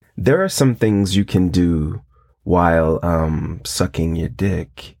There are some things you can do while sucking your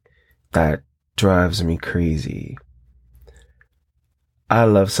dick that drives me crazy. I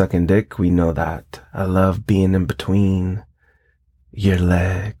love sucking dick, we know that. I love being in between your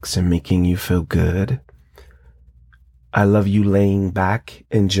legs and making you feel good. I love you laying back,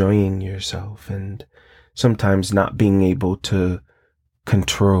 enjoying yourself, and sometimes not being able to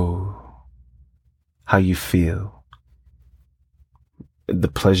control how you feel. The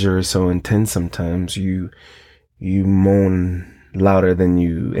pleasure is so intense sometimes you moan louder than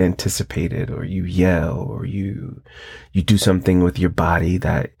you anticipated, or you yell, or you do something with your body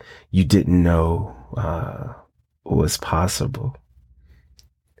that you didn't know was possible.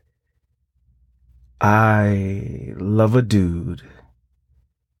 I love a dude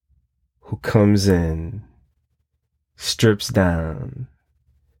who comes in, strips down,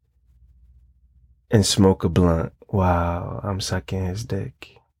 and smoke a blunt while I'm sucking his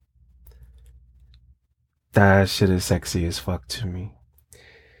dick. That shit is sexy as fuck to me.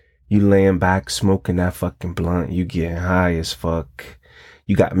 You laying back, smoking that fucking blunt, you getting high as fuck.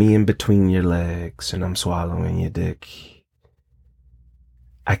 You got me in between your legs and I'm swallowing your dick.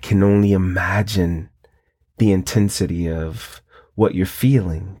 I can only imagine the intensity of what you're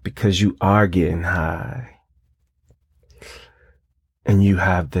feeling because you are getting high. And you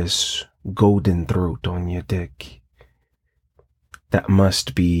have this golden throat on your dick. That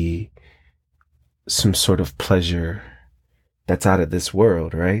must be some sort of pleasure that's out of this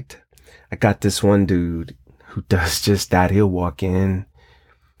world, right? I got this one dude who does just that. He'll walk in,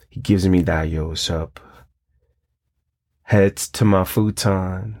 he gives me that, yo, what's up? Heads to my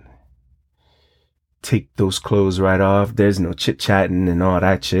futon, take those clothes right off. There's no chit-chatting and all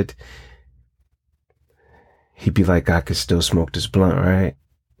that shit. He'd be like, I could still smoke this blunt, right?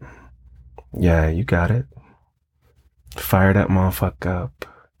 Yeah, you got it. Fire that motherfucker up.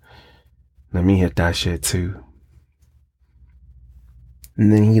 Let me hit that shit too.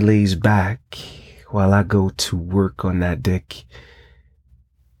 And then he lays back while I go to work on that dick,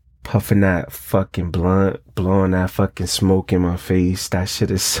 puffing that fucking blunt, blowing that fucking smoke in my face. That shit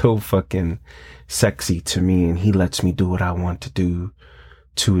is so fucking sexy to me, and he lets me do what I want to do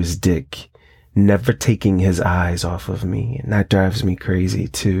to his dick, never taking his eyes off of me, and that drives me crazy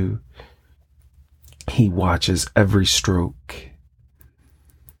too. He watches every stroke,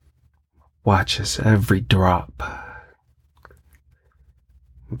 watches every drop.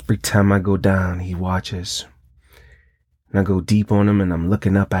 Every time I go down, he watches. And I go deep on him and I'm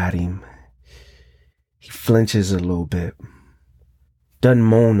looking up at him. He flinches a little bit. Doesn't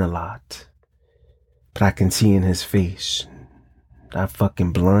moan a lot. But I can see in his face that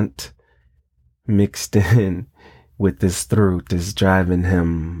fucking blunt mixed in with his throat is driving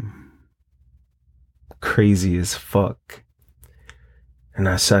him crazy as fuck. And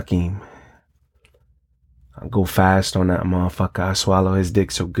I suck him. I go fast on that motherfucker. I swallow his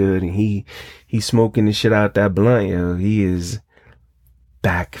dick so good, and he's smoking the shit out that blunt, yo. He is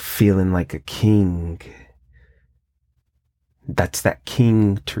back feeling like a king. That's that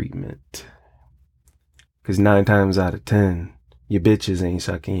king treatment. 'Cause 9 times out of 10, your bitches ain't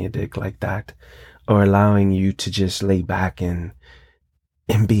sucking your dick like that, or allowing you to just lay back and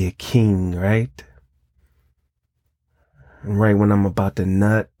be a king, right? And right when I'm about to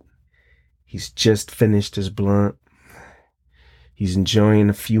nut, he's just finished his blunt. He's enjoying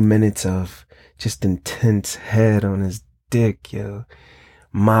a few minutes of just intense head on his dick, yo.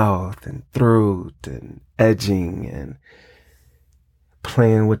 Mouth and throat and edging and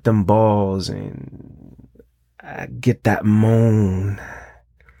playing with them balls, and I get that moan.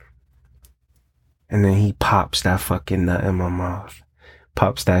 And then he pops that fucking nut in my mouth.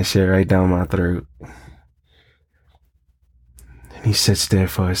 Pops that shit right down my throat. And he sits there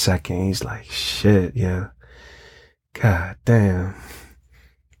for a second. He's like, shit, yeah. God damn.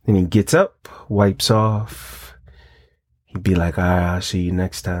 Then he gets up, wipes off. He'd be like, all right, I'll see you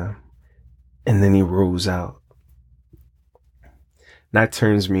next time. And then he rolls out. That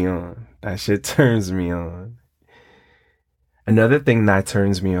turns me on. That shit turns me on. Another thing that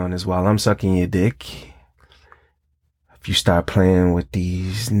turns me on is while I'm sucking your dick, if you start playing with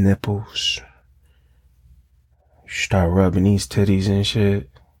these nipples, you start rubbing these titties and shit.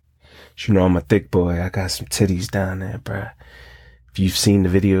 You know I'm a thick boy. I got some titties down there, bruh. If you've seen the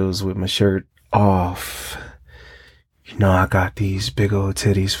videos with my shirt off, you know I got these big old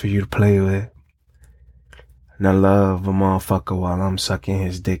titties for you to play with. And I love a motherfucker while I'm sucking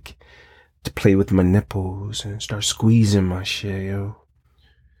his dick to play with my nipples and start squeezing my shit, yo.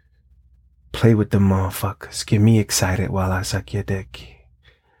 Play with the motherfuckers. Get me excited while I suck your dick.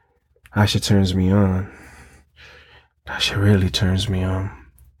 That shit turns me on. That shit really turns me on.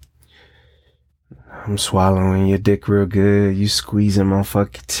 I'm swallowing your dick real good. You squeezing my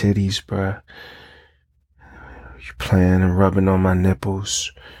fucking titties, bruh. You playing and rubbing on my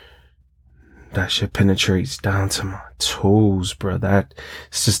nipples. That shit penetrates down to my toes, bruh.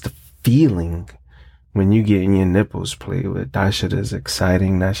 It's just the feeling when you getting your nipples played with. That shit is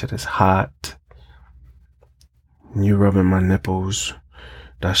exciting. That shit is hot. You rubbing my nipples.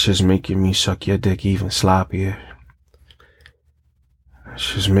 That shit's making me suck your dick even sloppier.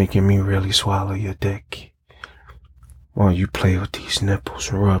 That's just making me really swallow your dick while you play with these nipples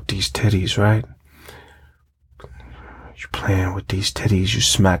and rub these titties, right? You playing with these titties, you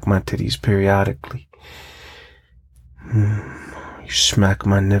smack my titties periodically. You smack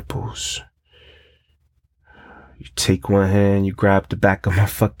my nipples. You take one hand, you grab the back of my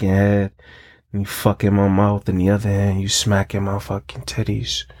fucking head, and you fuck in my mouth, and the other hand, you smack in my fucking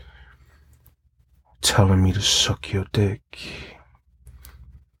titties, telling me to suck your dick.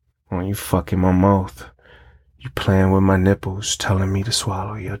 When you fuck in my mouth, you playing with my nipples, telling me to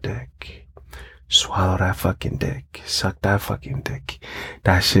swallow your dick. Swallow that fucking dick. Suck that fucking dick.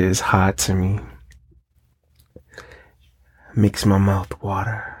 That shit is hot to me. Makes my mouth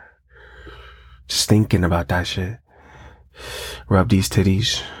water. Just thinking about that shit. Rub these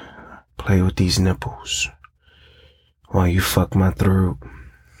titties. Play with these nipples. While you fuck my throat.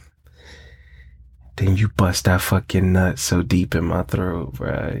 Then you bust that fucking nut so deep in my throat,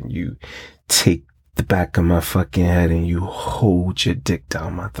 bruh. And you take the back of my fucking head and you hold your dick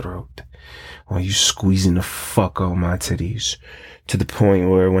down my throat. While you squeezing the fuck on my titties. To the point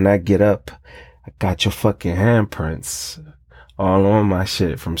where when I get up, I got your fucking handprints all on my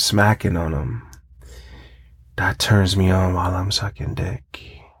shit from smacking on them. That turns me on while I'm sucking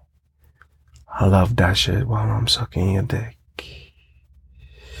dick. I love that shit while I'm sucking your dick.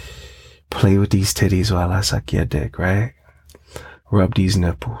 Play with these titties while I suck your dick, right? Rub these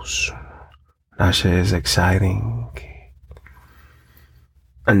nipples. That shit is exciting.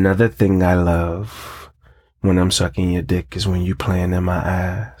 Another thing I love when I'm sucking your dick is when you playing in my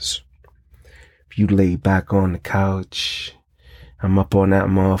ass. If you lay back on the couch, I'm up on that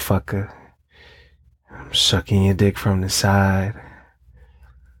motherfucker. I'm sucking your dick from the side.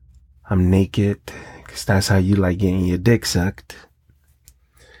 I'm naked, 'cause that's how you like getting your dick sucked.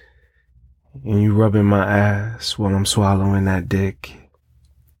 And you rubbing my ass while I'm swallowing that dick.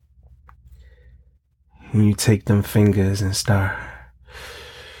 And you take them fingers and start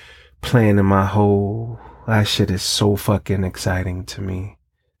playing in my hole. That shit is so fucking exciting to me.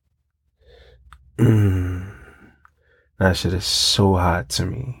 That shit is so hot to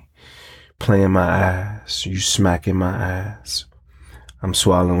me. Playing my ass, you smacking my ass. I'm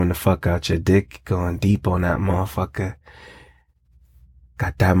swallowing the fuck out your dick, going deep on that motherfucker.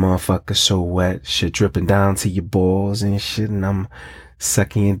 Got that motherfucker so wet, shit dripping down to your balls and shit, and I'm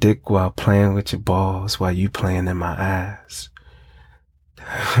sucking your dick while playing with your balls while you playing in my ass.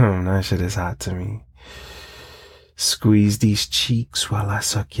 That shit is hot to me. Squeeze these cheeks while I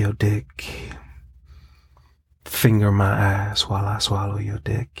suck your dick. Finger my ass while I swallow your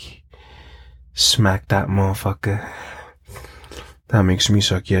dick. Smack that motherfucker. That makes me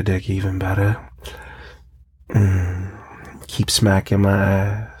suck your dick even better. Keep smacking my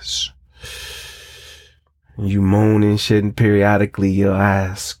ass. You moan and shit, and periodically you'll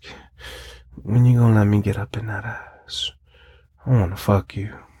ask, when you gonna let me get up in that ass? I wanna fuck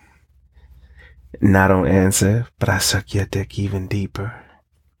you. And I don't answer, but I suck your dick even deeper.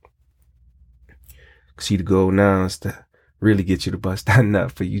 See, the goal now is to really get you to bust that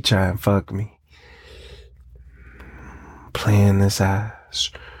nut for you try and fuck me. Playing this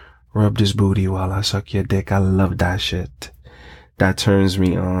ass. Rub this booty while I suck your dick. I love that shit. That turns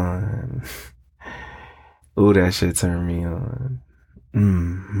me on. Ooh, that shit turned me on.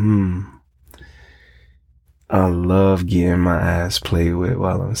 I love getting my ass played with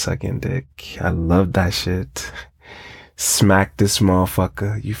while I'm sucking dick. I love that shit. Smack this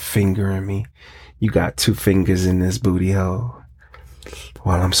motherfucker. You fingering me. You got 2 fingers in this booty hole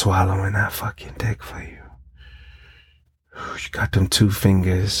while I'm swallowing that fucking dick for you. You got them 2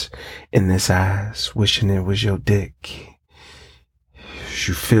 fingers in this ass, wishing it was your dick.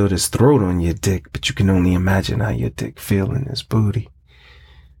 You feel this throat on your dick, but you can only imagine how your dick feel in this booty.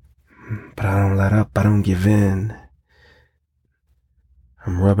 But I don't let up, I don't give in.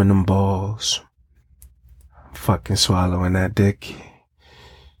 I'm rubbing them balls. I'm fucking swallowing that dick.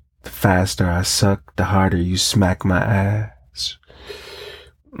 The faster I suck, the harder you smack my ass.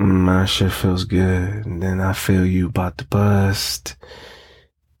 My shit feels good. And then I feel you about to bust.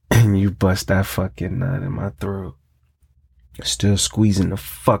 And you bust that fucking nut in my throat. Still squeezing the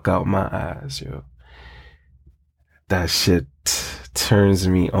fuck out my eyes, yo. That shit turns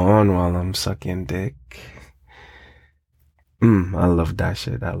me on while I'm sucking dick. I love that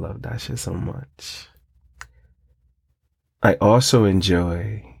shit. I love that shit so much. I also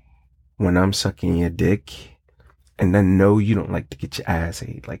enjoy when I'm sucking your dick and then know you don't like to get your ass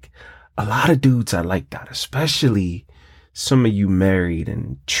ate. Like, a lot of dudes are like that, especially some of you married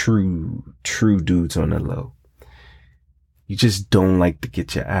and true dudes on the low. You just don't like to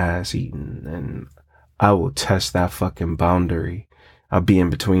get your ass eaten, and I will test that fucking boundary. I'll be in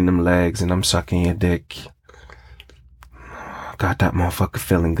between them legs and I'm sucking your dick. Got that motherfucker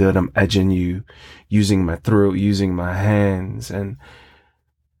feeling good. I'm edging you, using my throat, using my hands, and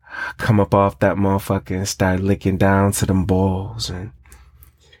come up off that motherfucker and start licking down to them balls, and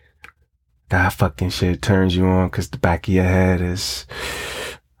that fucking shit turns you on because the back of your head is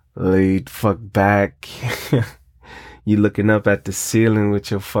laid fuck back. You looking up at the ceiling with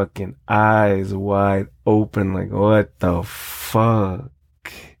your fucking eyes wide open like, what the fuck?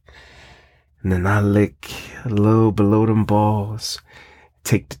 And then I lick a little below them balls,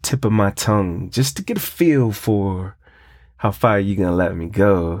 take the tip of my tongue just to get a feel for how far you gonna let me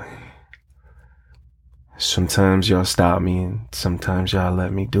go. Sometimes y'all stop me and sometimes y'all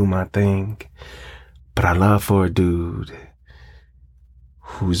let me do my thing. But I love for a dude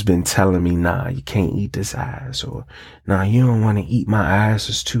who's been telling me, nah, you can't eat this ass, or nah, you don't want to eat my ass,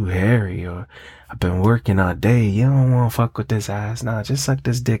 it's too hairy, or I've been working all day, you don't want to fuck with this ass, nah, just suck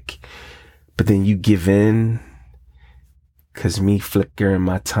this dick. But then you give in, cause me flickering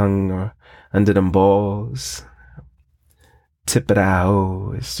my tongue or under them balls, tip of that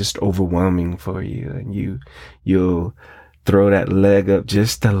hoe, it's just overwhelming for you, and you'll throw that leg up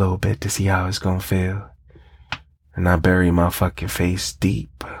just a little bit to see how it's gonna feel. And I bury my fucking face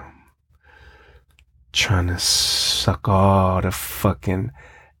deep, trying to suck all the fucking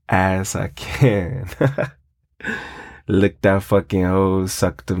ass I can. Lick that fucking hoe,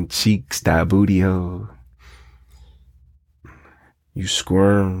 suck them cheeks, that booty hole. You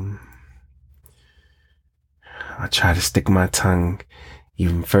squirm. I try to stick my tongue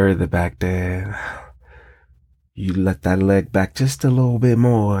even further back there. You let that leg back just a little bit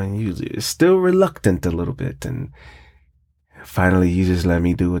more, and you're still reluctant a little bit, and finally you just let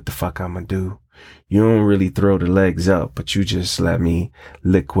me do what the fuck I'ma do. You don't really throw the legs up, but you just let me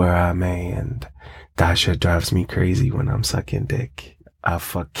lick where I may, and that shit drives me crazy when I'm sucking dick. I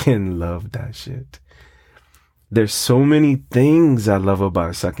fucking love that shit. There's so many things I love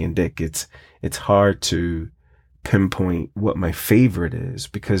about sucking dick. It's hard to pinpoint what my favorite is,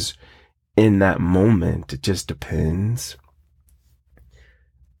 because in that moment, it just depends.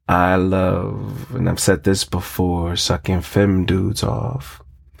 I love, and I've said this before, sucking femme dudes off.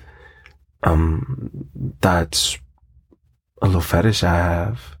 That's a little fetish I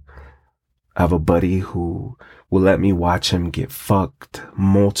have. I have a buddy who will let me watch him get fucked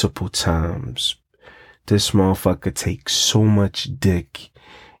multiple times. This motherfucker takes so much dick,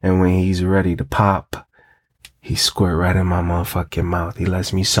 and when he's ready to pop, he squirt right in my motherfucking mouth. He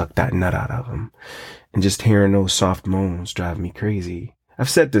lets me suck that nut out of him. And just hearing those soft moans drive me crazy. I've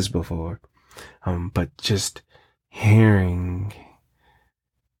said this before. But just hearing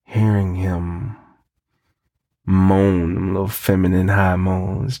him moan, them little feminine high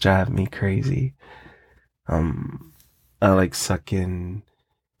moans drive me crazy. I like sucking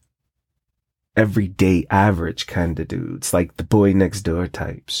everyday average kind of dudes, like the boy next door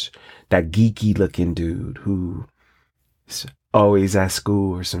types. That geeky looking dude who is always at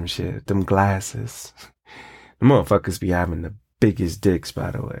school or some shit. Them glasses. The motherfuckers be having the biggest dicks,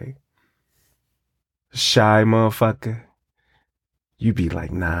 by the way. Shy motherfucker. You be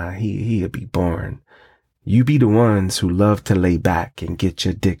like, nah, he'll be boring. You be the ones who love to lay back and get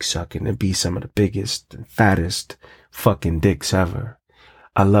your dick sucking and be some of the biggest and fattest fucking dicks ever.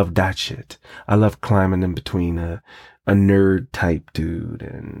 I love that shit. I love climbing in between a nerd type dude,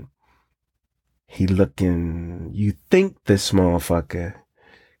 and he looking, you think this motherfucker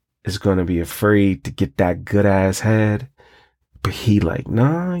is gonna be afraid to get that good ass head, but he like,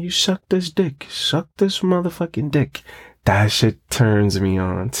 nah, you suck this dick, suck this motherfucking dick. That shit turns me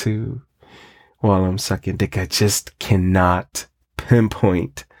on too. While I'm sucking dick, I just cannot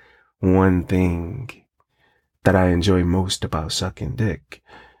pinpoint one thing that I enjoy most about sucking dick.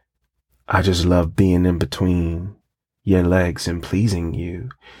 I just love being in between your legs and pleasing you.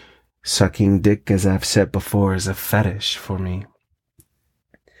 Sucking dick, as I've said before, is a fetish for me.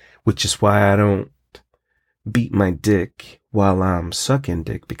 Which is why I don't beat my dick while I'm sucking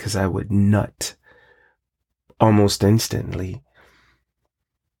dick, because I would nut almost instantly.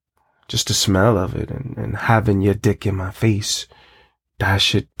 Just the smell of it and having your dick in my face, that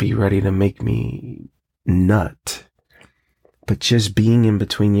should be ready to make me nut. But just being in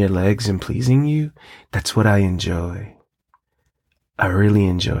between your legs and pleasing you, that's what I enjoy. I really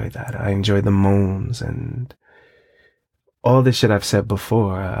enjoy that. I enjoy the moans and all the shit I've said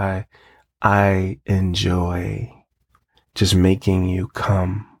before. I enjoy just making you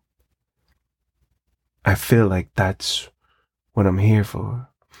come. I feel like that's what I'm here for.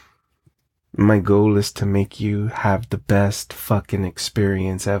 My goal is to make you have the best fucking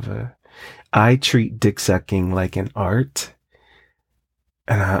experience ever. I treat dick sucking like an art,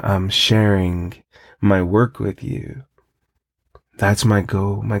 and I'm sharing my work with you. That's my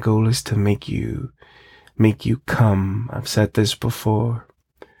goal. My goal is to make you come. I've said this before.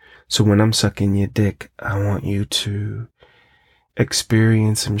 So when I'm sucking your dick, I want you to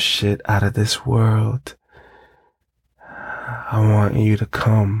experience some shit out of this world. I want you to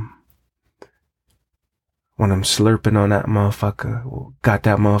come. When I'm slurping on that motherfucker, got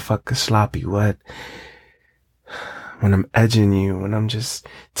that motherfucker sloppy wet. When I'm edging you, when I'm just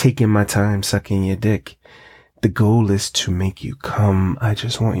taking my time sucking your dick, the goal is to make you come. I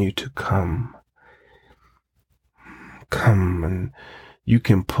just want you to come. Come, and you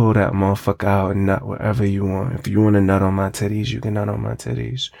can pull that motherfucker out and nut wherever you want. If you want to nut on my titties, you can nut on my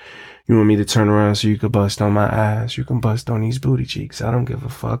titties. You want me to turn around so you can bust on my ass? You can bust on these booty cheeks. I don't give a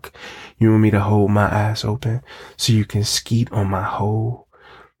fuck. You want me to hold my ass open so you can skeet on my hole?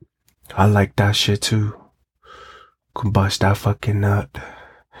 I like that shit too. Can bust that fucking nut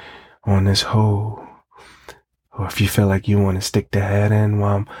on this hole. Or if you feel like you want to stick the head in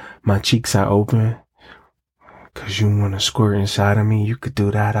while my cheeks are open, cause you want to squirt inside of me, you could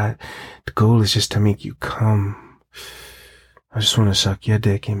do that. The goal is just to make you come. I just want to suck your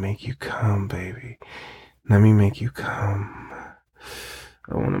dick and make you come, baby. Let me make you come.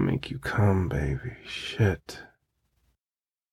 I want to make you come, baby. Shit.